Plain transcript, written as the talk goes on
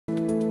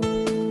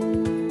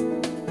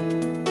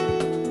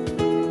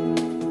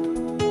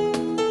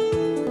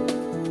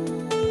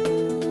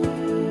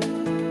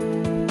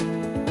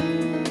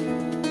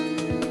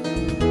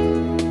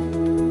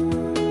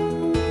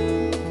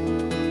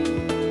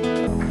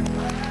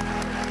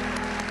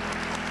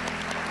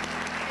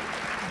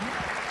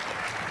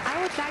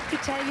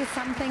tell you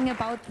something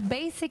about the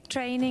basic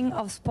training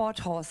of sport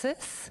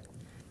horses.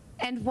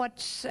 And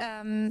what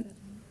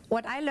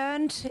I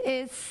learned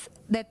is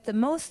that the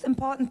most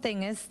important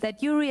thing is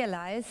that you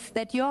realize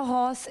that your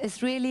horse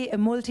is really a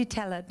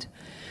multi-talent.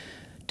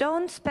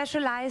 Don't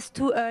specialize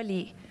too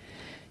early.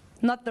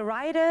 Not the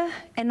rider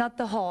and not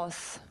the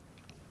horse.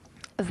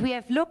 If we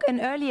have looked in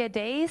earlier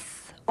days,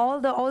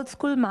 all the old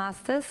school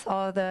masters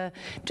or the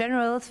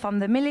generals from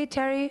the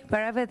military,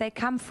 wherever they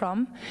come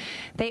from,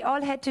 they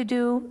all had to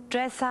do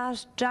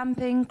dressage,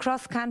 jumping,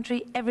 cross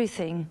country,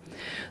 everything.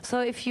 So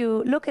if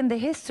you look in the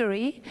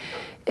history,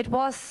 it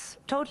was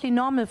totally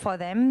normal for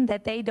them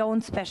that they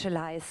don't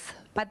specialize.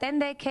 But then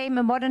there came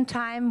a modern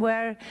time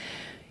where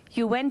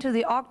you went to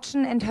the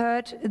auction and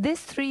heard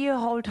this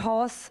 3-year-old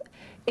horse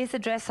is a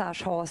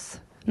dressage horse.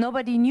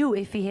 Nobody knew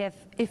if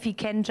he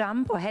can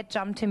jump or had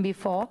jumped him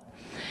before.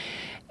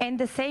 And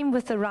the same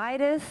with the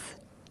riders.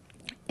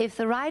 If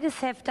the riders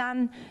have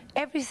done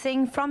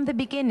everything from the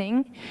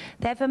beginning,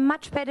 they have a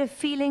much better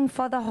feeling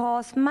for the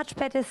horse, much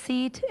better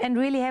seat, and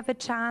really have a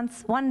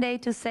chance one day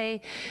to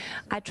say,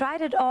 I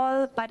tried it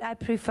all, but I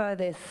prefer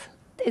this.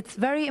 It's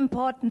very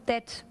important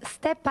that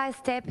step by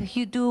step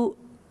you do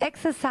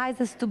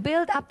exercises to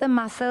build up the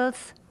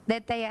muscles,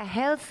 that they are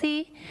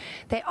healthy.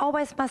 They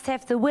always must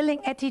have the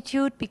willing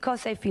attitude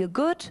because they feel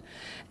good,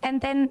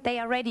 and then they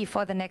are ready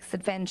for the next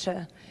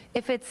adventure.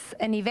 If it's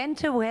an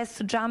eventer who has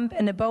to jump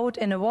in a boat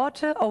in the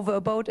water, over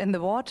a boat in the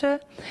water,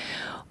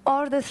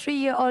 or the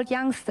 3-year-old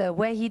youngster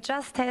where he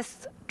just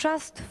has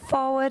trust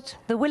forward,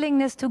 the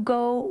willingness to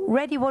go,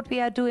 ready what we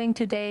are doing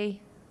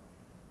today.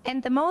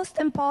 And the most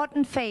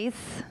important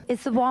phase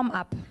is the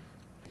warm-up.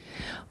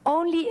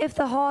 Only if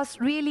the horse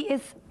really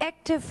is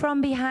active from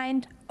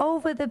behind,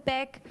 over the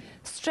back,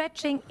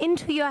 stretching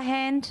into your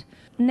hand,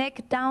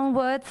 neck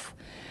downwards,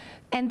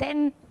 and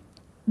then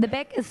the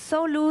back is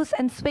so loose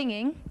and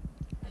swinging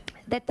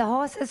that the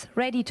horse is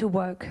ready to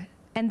work.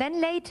 And then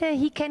later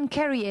he can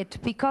carry it,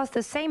 because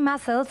the same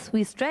muscles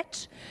we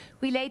stretch,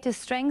 we later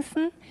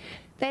strengthen,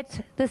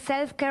 that the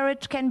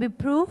self-carriage can be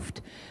proved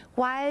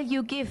while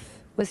you give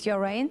with your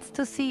reins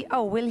to see,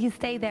 oh, will he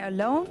stay there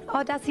alone,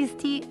 or does he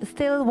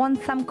still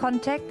want some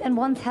contact and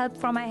wants help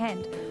from my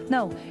hand?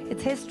 No,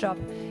 it's his job.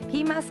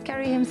 He must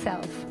carry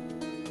himself.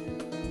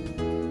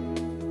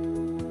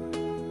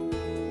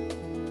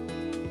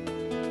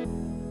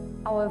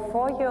 Our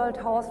 4-year-old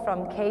horse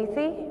from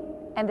Kathy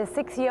and the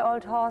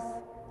 6-year-old horse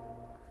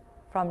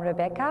from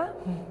Rebecca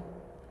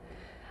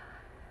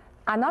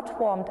are not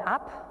warmed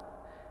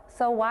up.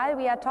 So while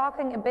we are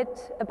talking a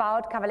bit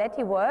about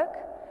Cavalletti work,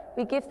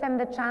 we give them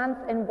the chance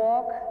in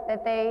walk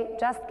that they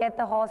just get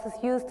the horses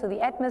used to the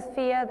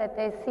atmosphere, that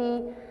they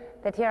see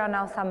that here are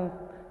now some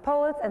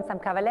poles and some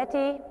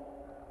Cavalletti.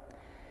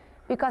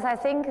 Because I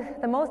think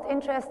the most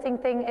interesting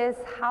thing is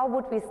how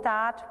would we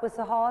start with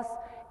the horse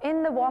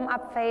in the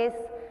warm-up phase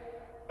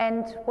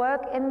and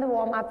work in the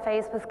warm-up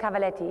phase with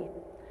Cavalletti.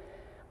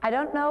 I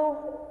don't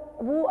know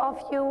who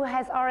of you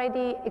has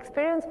already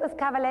experienced with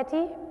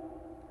Cavalletti,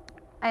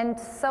 and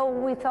so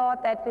we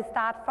thought that we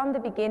start from the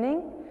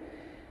beginning.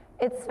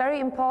 It's very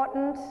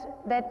important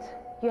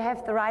that you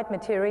have the right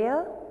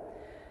material.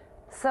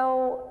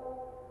 So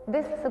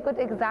this is a good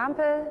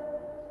example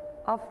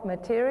of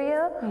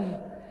material.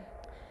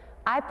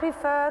 I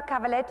prefer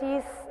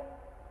Cavallettis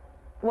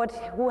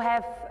who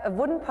have a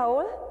wooden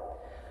pole.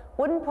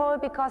 Wooden pole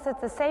because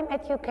it's the same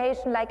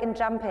education like in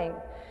jumping.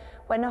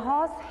 When a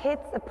horse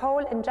hits a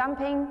pole in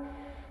jumping,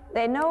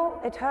 they know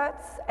it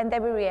hurts and they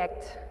will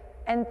react.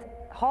 And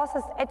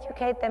horses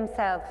educate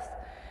themselves.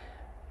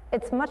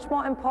 It's much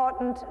more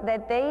important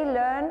that they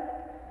learn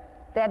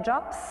their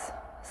jobs.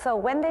 So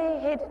when they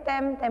hit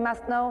them, they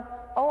must know,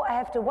 oh, I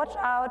have to watch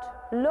out,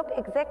 look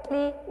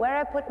exactly where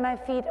I put my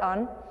feet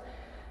on.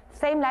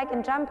 Same like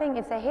in jumping,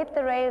 if they hit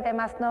the rail, they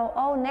must know,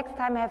 oh, next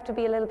time I have to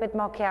be a little bit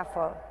more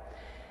careful.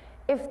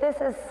 If this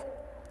is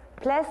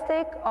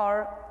plastic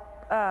or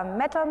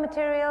metal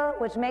material,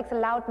 which makes a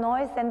loud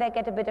noise, then they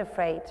get a bit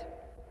afraid.